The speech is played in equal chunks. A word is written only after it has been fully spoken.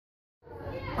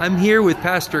I'm here with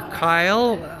Pastor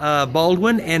Kyle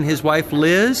Baldwin and his wife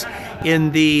Liz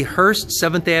in the Hurst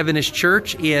Seventh-day Adventist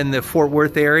Church in the Fort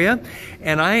Worth area.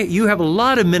 And you have a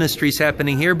lot of ministries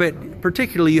happening here, but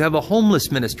particularly you have a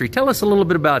homeless ministry. Tell us a little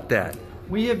bit about that.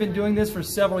 We have been doing this for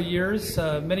several years.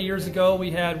 Many years ago, we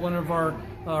had one of our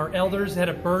elders had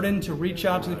a burden to reach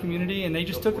out to the community, and they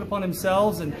just took it upon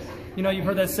themselves. And you know, you've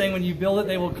heard that saying, when you build it,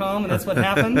 they will come, and that's what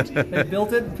happened. They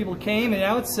built it, and people came, and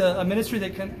now it's a ministry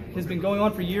that has been going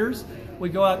on for years. We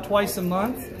go out twice a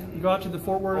month. We go out to the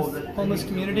Fort Worth homeless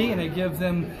community, and they give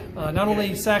them not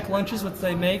only sack lunches, which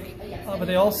they make, but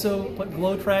they also put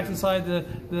glow tracts inside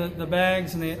the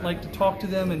bags, and they like to talk to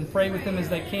them and pray with them as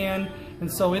they can.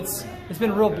 And so it's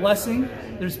been a real blessing.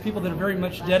 There's people that are very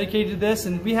much dedicated to this,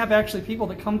 and we have actually people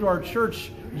that come to our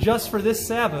church just for this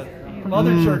Sabbath from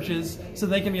other churches so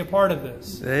they can be a part of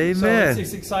this. Amen. So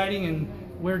it's exciting, and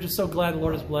we're just so glad the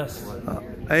Lord has blessed.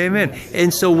 Amen.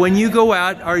 And so when you go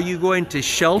out, are you going to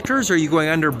shelters? Are you going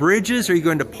under bridges? Are you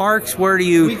going to parks? Where do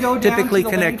you typically connect with them? We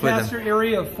go down to the Lancaster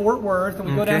area of Fort Worth, and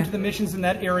we go down to the missions in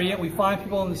that area. We find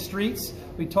people on the streets.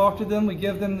 We talk to them. We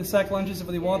give them the sack lunches if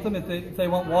they want them. If they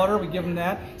want water, we give them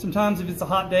that. Sometimes if it's a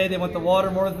hot day, they want the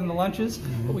water more than the lunches.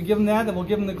 But we give them that. Then we'll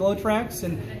give them the glow tracts.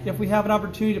 And if we have an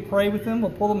opportunity to pray with them,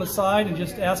 we'll pull them aside and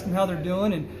just ask them how they're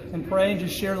doing and pray and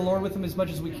just share the Lord with them as much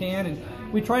as we can. And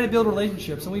we try to build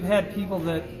relationships. And we've had people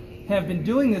that have been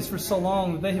doing this for so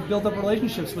long that they have built up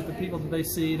relationships with the people that they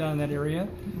see down in that area.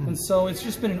 And so it's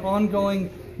just been an ongoing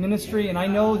ministry. And I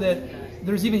know that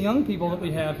there's even young people that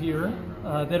we have here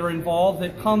that are involved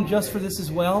that come just for this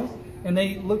as well, and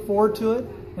they look forward to it.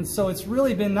 And so it's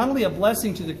really been not only a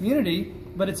blessing to the community,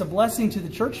 but it's a blessing to the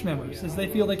church members as they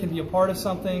feel they can be a part of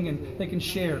something and they can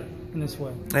share in this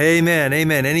way. Amen.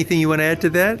 Amen. Anything you want to add to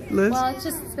that, Liz? Well,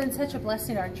 it's been such a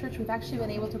blessing to our church. We've actually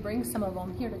been able to bring some of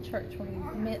them here to church.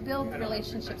 When we build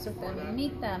relationships with them and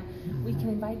meet them, we can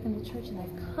invite them to church, and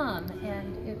they've come,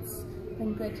 and it's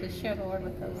been good to share the Lord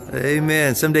with those.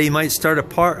 Amen. Someday you might start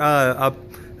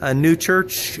a new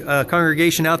church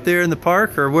congregation out there in the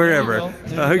park or wherever.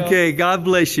 There you go. Okay, God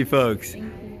bless you folks.